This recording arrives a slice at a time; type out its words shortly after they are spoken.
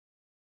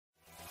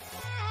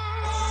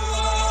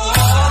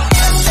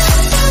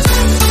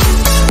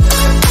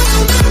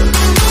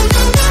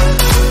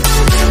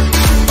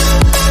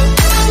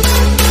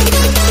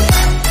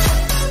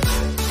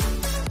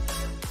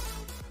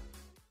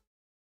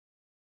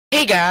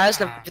Hey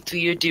guys,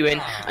 you're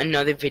doing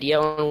another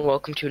video, and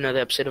welcome to another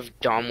episode of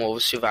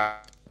DominationWolves Survival.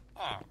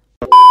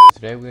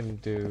 Today we're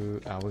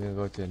gonna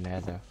go to the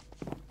Nether.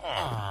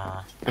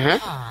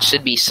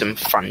 Should be some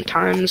fun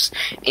times,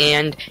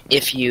 and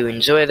if you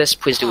enjoy this,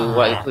 please do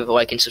leave a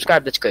like and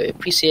subscribe. That's greatly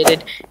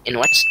appreciated. And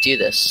let's do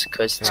this,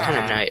 cause it's kind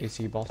of nice. Is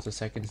he boss the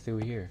second still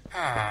here?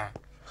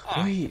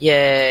 Wait.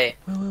 Yay!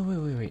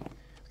 Wait.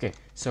 Okay,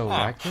 so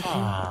right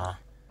clicking.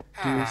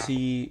 Do you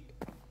see?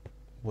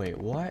 Wait,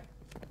 what?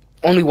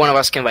 Only one of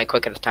us can right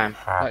click at a time.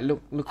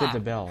 Look at the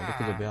bell.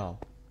 Look at the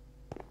bell.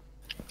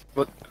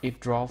 What?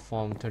 It dropped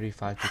from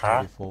 35 to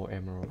 34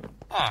 emerald.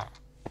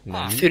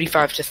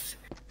 35 to.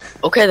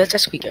 Okay, that's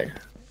actually good.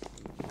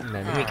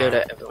 Let me go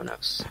to everyone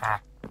else.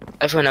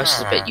 Everyone else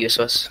is a bit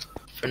useless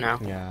for now.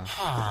 Yeah.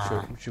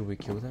 Should we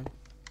kill them?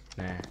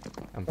 Nah.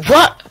 I'm fine.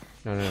 What?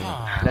 No.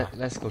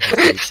 Let's go to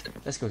sleep.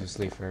 Let's go to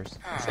sleep first.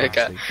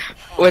 Okay.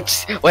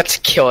 Let's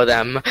kill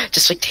them.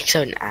 Just like takes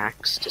out an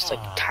axe. Just like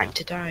time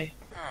to die.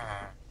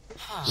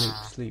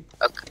 Sleep.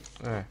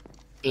 Okay.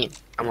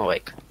 I'm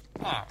awake.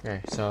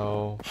 Okay,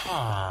 so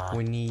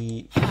we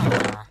need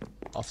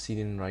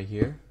obsidian right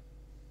here.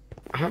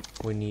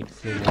 We need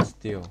flint and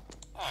steel.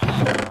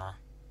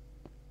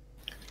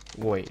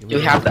 Wait,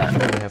 we have that. We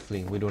don't have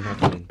flint. We don't have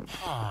flint.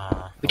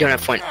 We don't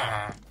have flint.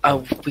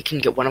 We can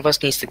get. One of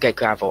us needs to get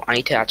gravel. I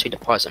need to actually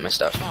deposit my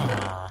stuff,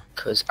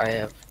 cause I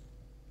have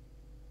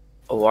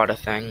a lot of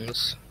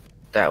things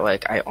that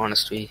like I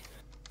honestly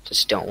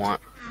just don't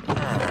want.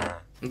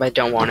 By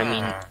don't want, I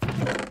mean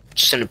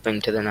just gonna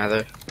bring to the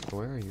Nether.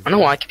 Where are you? I don't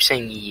know why I keep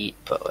saying yeet,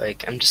 but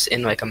like I'm just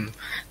in like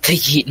the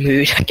yeet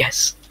mood, I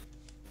guess.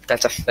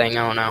 That's a thing.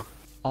 I don't know.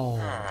 Oh,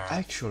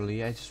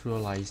 actually, I just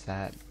realized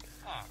that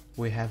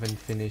we haven't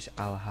finished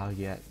our house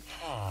yet.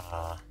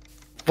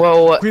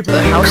 Well,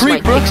 the house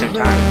might take some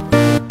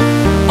time.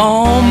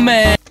 Oh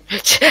man!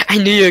 I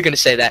knew you were gonna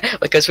say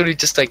that. Like I was really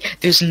just like,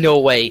 there's no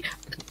way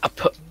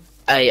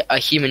a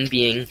human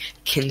being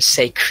can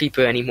say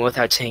creeper anymore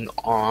without saying,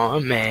 "Aw,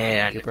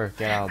 man." Creeper,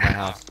 get out of my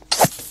house.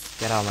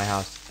 Get out of my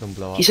house. Don't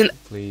blow up,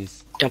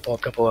 please. Don't blow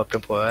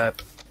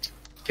up.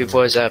 If he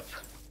blows up.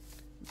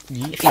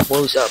 Yeet. If he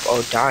blows up,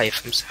 I'll die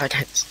from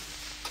sadness.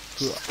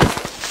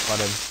 Got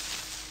him.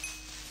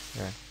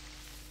 Yeah.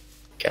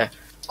 Okay,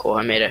 cool,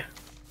 I made it.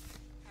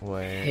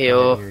 Wait.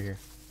 Here.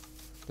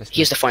 Let's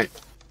Here's the front.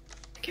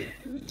 Okay.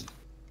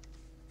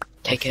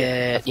 Take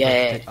it.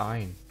 Yeah. Take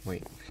iron.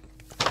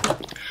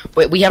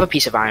 Wait, we have a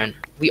piece of iron.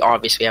 We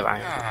obviously have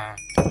iron.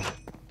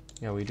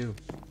 Yeah, we do.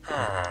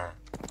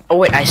 Oh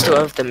wait, I still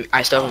have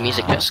a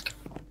music disc.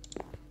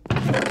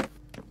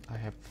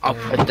 I'll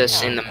put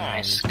this in the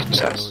music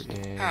chest.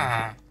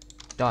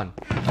 Done.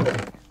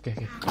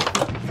 Okay.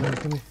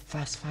 Come here.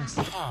 Fast.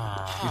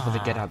 Before they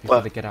get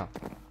out.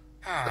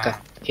 Okay,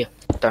 here.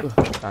 Done.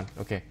 Done.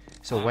 Okay.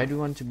 So where do you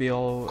want to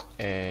build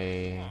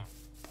a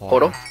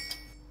portal?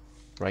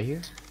 Right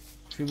here?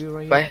 Should we build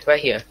right here? Right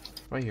here.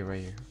 Right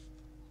here.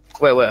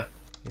 Where?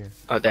 Here.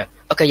 Oh, there.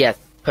 Okay, yeah,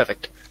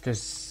 perfect.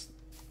 Because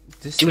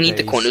this. Do we need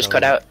the corners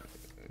cut out?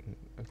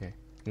 Okay.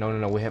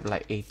 No. We have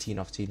like 18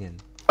 obsidian.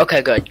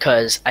 Okay, good.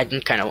 Cause I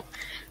didn't kind of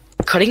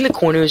cutting the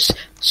corners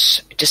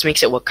just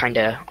makes it look kind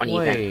of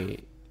uneven.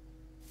 Wait.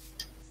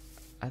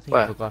 I think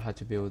I forgot how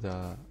to build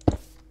the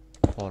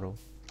portal.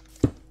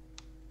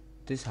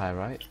 This high,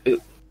 right?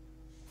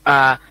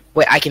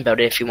 Wait, I can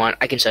build it if you want.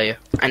 I can show you.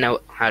 I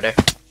know how to.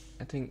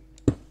 I think.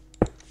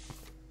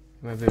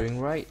 Am I building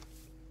right?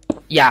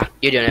 Yeah,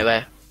 you're doing it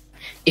right.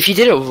 If you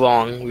did it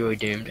wrong, we were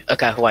doomed.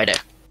 Okay, light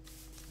it.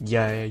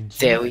 Yeah.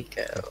 There we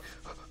go.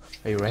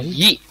 Are you ready?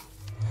 Yeet.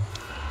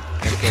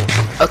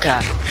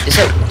 Okay.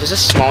 There's a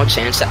small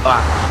chance that.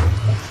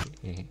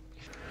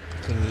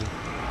 Thingy.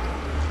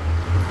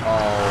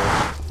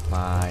 Oh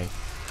my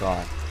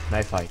god.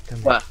 Knife fight.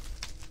 Come here.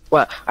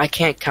 What? I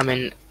can't come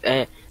in.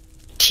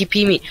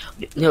 TP me.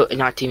 No,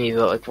 not TP me,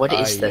 but like, what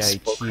is this?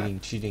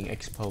 Cheating.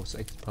 Expose.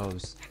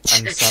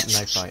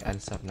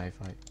 Unsub knife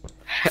fight.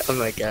 Oh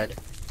my god.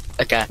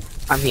 Okay,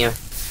 I'm here.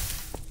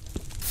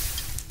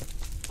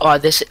 Oh,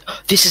 this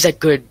is a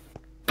good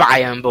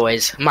biome,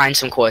 boys. Mine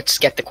some quartz.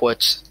 Get the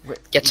quartz.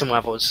 Get some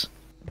levels.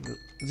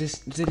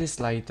 This is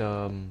like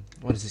the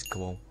what is this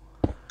called?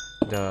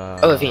 The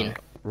ravine.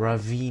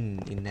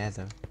 Ravine in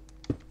Nether.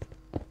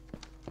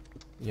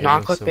 Yeah,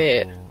 not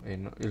clickbait.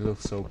 Cool. It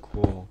looks so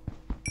cool.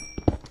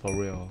 For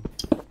real.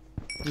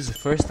 This is the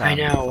first time I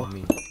know. for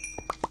me.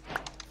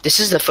 This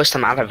is the first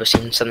time I've ever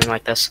seen something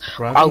like this.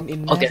 I'll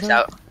get it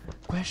out.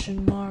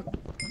 Question mark.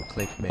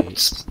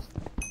 Clickbait.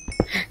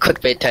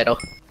 Clickbait title.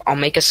 I'll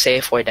make a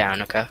safe way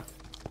down, okay?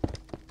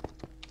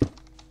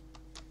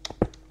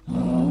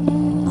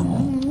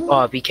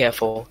 Oh, be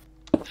careful.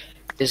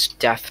 There's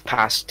death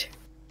past.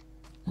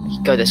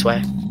 Go this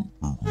way.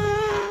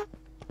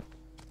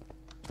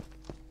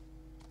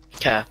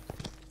 Okay.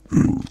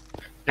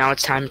 Now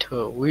it's time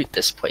to loot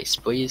this place,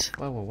 please.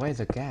 Whoa, where's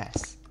the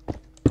gas?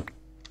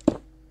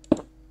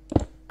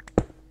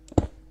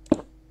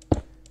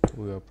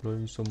 We are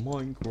playing some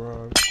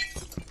Minecraft.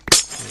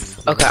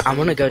 Okay, I'm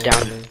gonna go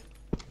down.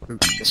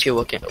 If you're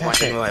looking Catch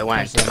wondering where I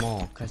went. Catch them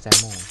all. Catch them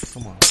all.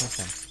 Come on, catch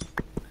them.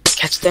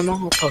 Catch them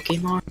all,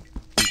 Pokemon.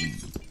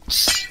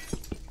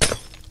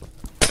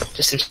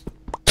 Just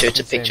insert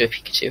a picture of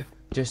Pikachu.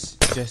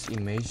 Just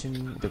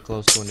imagine the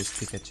close one is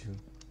Pikachu.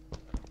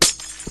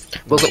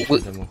 We'll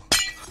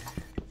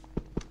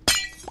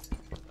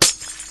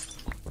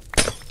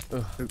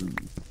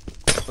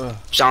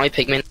Zombie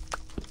Pigman.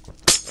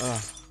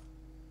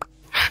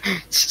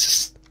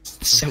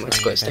 So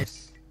much closer.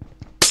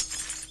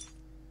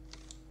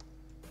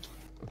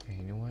 Okay,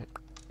 you know what?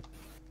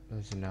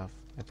 That's enough.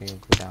 I think I'll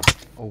go down.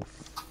 Oh.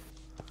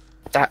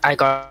 That I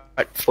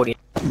got 40.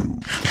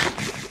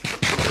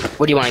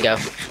 Where do you want to go?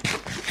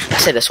 I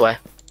say this way.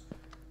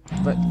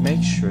 But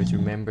make sure to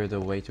remember the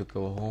way to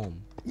go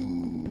home.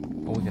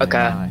 Oh, we're gonna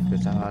die,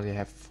 because I already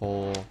have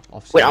 4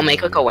 of. Wait, I'll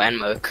make like a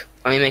landmark.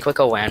 Let me make like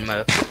a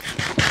landmark.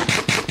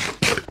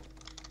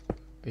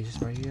 Is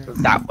this right here?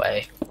 That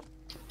way.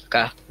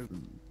 Okay.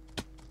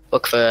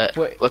 Look for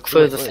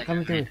the thing.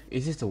 Come here.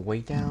 Is this the way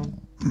down?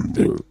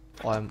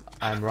 Oh,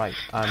 I'm right.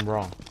 I'm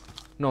wrong.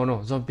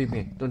 No, zombie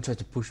pigman. Don't try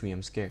to push me.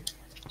 I'm scared.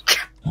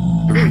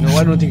 No,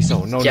 I don't think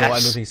so. No, yes. No, I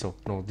don't think so.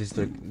 No, this is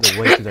the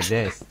way to the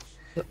death.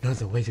 No,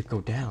 the way to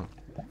go down.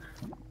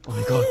 Oh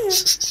my god.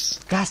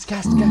 Gas.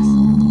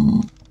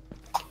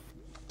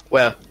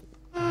 Where?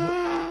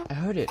 I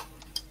heard it.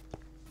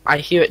 I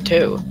hear it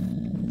too.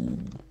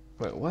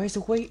 Wait, where's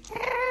the way?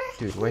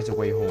 Dude, where's the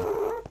way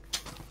home?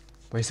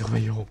 Where's the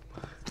way home?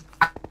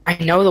 I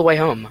know the way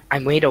home. I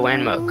made a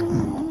landmark.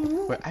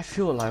 Wait, I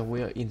feel like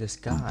we're in the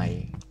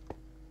sky.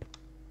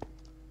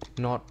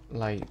 Not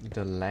like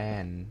the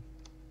land.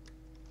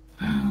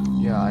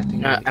 Yeah, I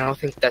think. No, I don't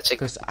think that's it.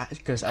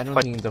 Because I don't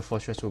think the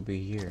fortress will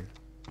be here.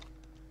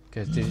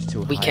 Because this is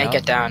too high. We can't up.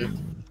 get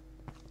down.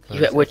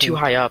 We're too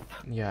high up.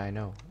 Yeah, I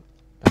know.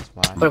 That's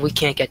why. But we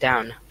can't get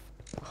down.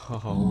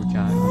 Oh, we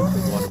can't use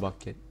the water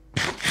bucket.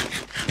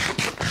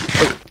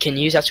 Wait, can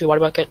you use that water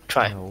bucket?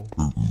 Try. No.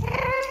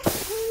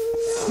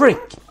 Frick!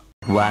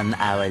 1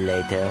 hour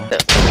later.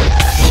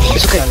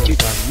 It's okay, dude,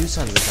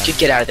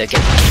 get out of there.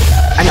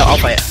 I know, I'll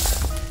fight it.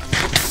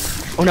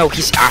 Oh no,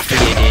 he's after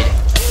you, dude.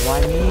 Why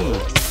me?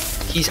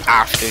 He's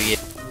after you.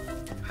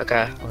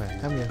 Okay. Okay,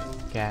 come here.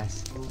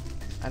 Gas.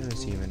 I don't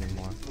see him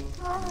anymore.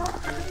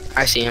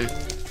 I see him.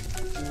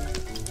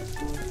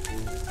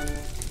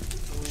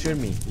 Shoot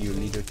me, you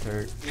little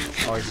turd.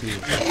 Or it's you.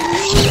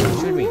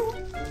 Shoot me.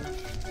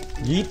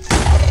 Yeet.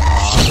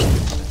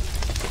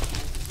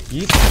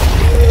 Yeet.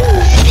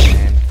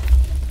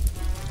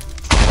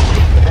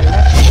 And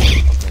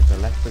okay, the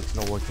left click's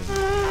not working.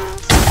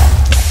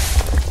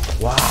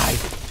 Why?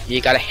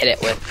 You gotta hit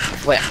it with.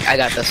 Wait, I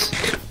got this.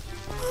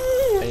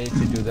 I need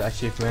to do the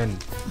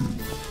achievement.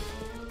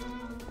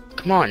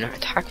 Come on,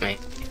 attack me.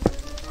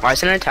 Why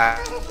isn't it attack?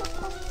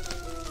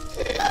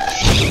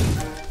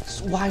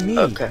 Why me?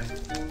 Okay.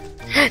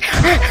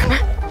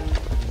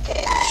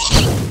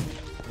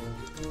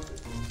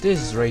 This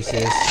is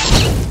racist.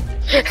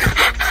 Yeah,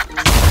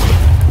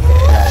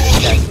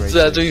 that's racist. So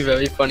that's really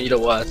very funny to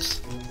watch.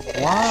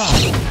 Why?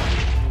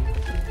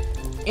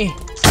 I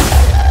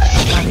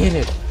can't hit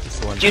it. It's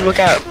so Dude, look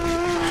out.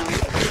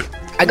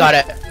 I got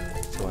it.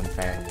 So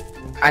unfair.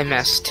 I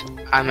missed,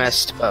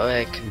 but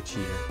like, You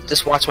cheater.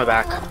 just watch my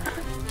back.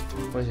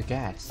 Where's the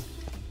gas?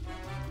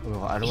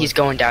 Oh, I don't He's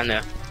going down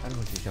there. I don't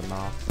want to jump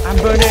off. I'm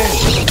burning!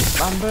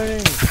 I'm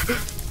burning!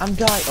 I'm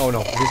dying! Oh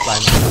no,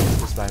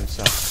 this by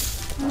himself.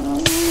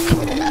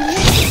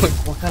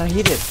 Why can't I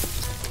hit it?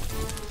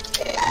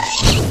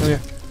 Come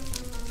here.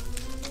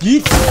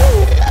 Yeet! I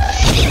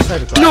swear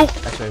to God. No! I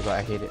swear to God,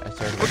 I hate it. I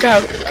swear to God. Look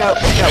out, look out,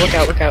 look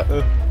out, look out,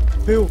 look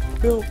out. Bill!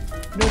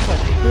 No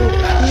fight!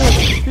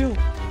 Bill!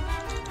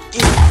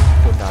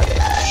 Don't die.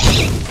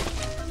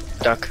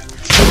 Duck.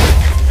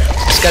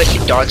 Just gotta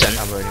keep dodging.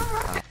 I'm burning.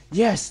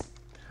 Yes!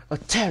 A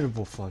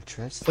terrible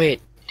fortress.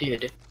 Wait,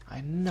 dude.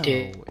 I know.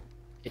 Dude,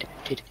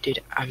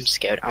 I'm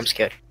scared.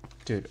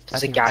 Dude,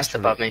 there's a ghast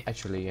above me.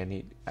 Actually, I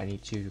need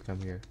you to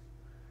come here.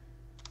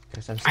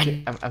 Because I'm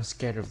scared. I'm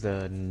scared of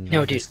the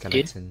dude.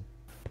 skeleton.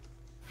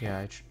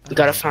 Yeah, We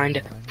gotta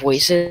find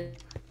voices.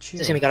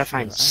 Chill, We gotta chill,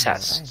 find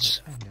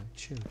chests. I know.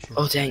 Chill.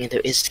 Oh dang it, there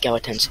is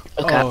skeletons.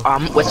 Okay,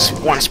 Oh. let's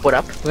wanna split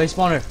up. Place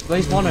spawner.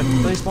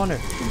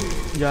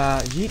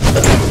 Yeah, yeet.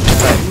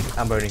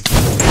 I'm burning.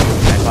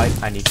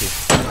 I need you.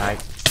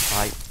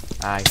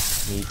 I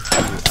need you.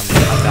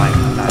 I'm dying.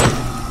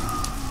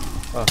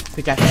 Oh,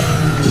 pickaxe.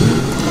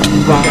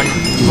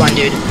 Run,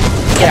 dude.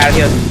 Get out of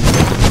here.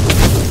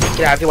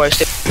 Get out of here while you're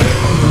still.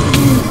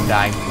 I'm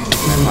dying.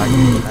 I'm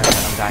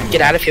dying.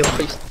 Get out of here,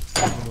 please.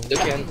 You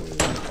can.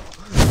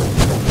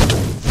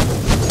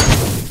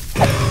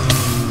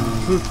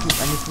 Food.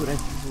 I need food.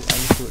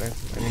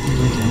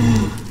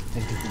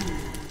 Thank you.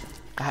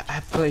 I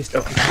have placed.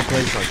 Okay. I have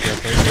placed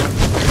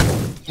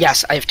one.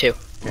 Yes, I have 2.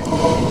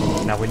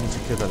 Okay. Now we need to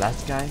kill the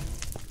last guy.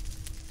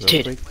 Real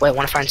Dude, quick. wait, I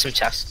wanna find some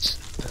chests.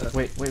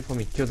 Wait for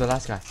me. Kill the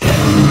last guy.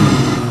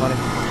 Got it.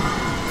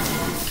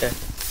 Okay.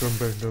 Don't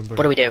burn.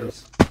 What do we do?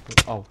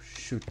 Oh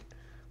shoot.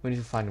 We need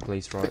to find a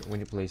place, right? We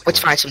need a place. Let's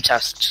find some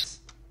chests.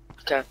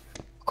 Okay.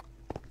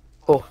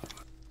 Oh,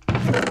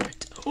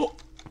 Oh,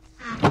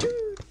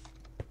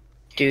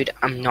 dude,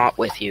 I'm not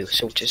with you,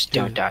 so just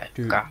don't die.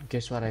 dude, God.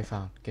 guess what I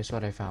found? Guess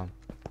what I found?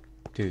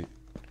 Dude,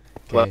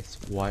 What? guess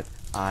what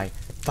I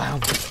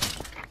found?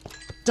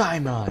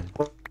 Diamond!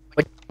 What?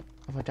 I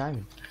have a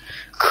diamond.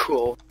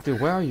 Cool. Dude,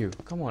 where are you?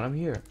 Come on, I'm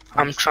here.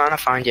 I'm trying to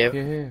find you.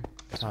 Here.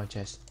 Oh,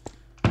 chest.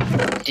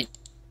 Did-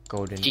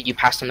 Golden. Did you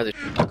pass another?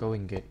 Go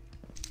and get.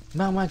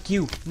 Mama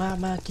Q!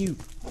 Mama Q!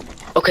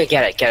 Okay,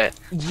 get it. Yeah.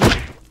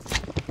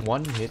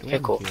 One hit, Okay,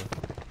 one cool. kill.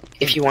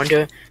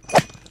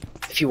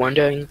 If you're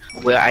wondering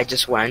where I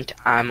just went,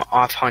 I'm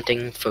off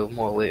hunting for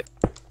more loot.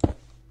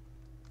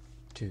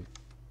 Dude,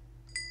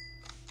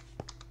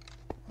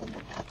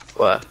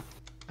 What?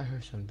 I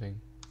heard something.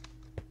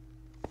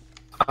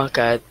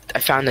 Okay, I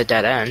found the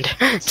dead end.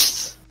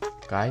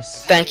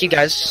 Guys, Thank you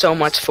guys so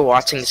much for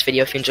watching this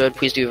video. If you enjoyed,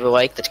 please do leave a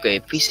like. That's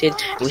great. Appreciate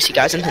it. And we'll see you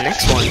guys in the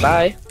next one.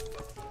 Bye.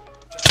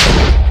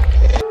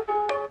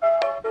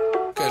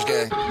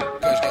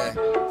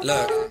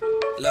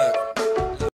 Look.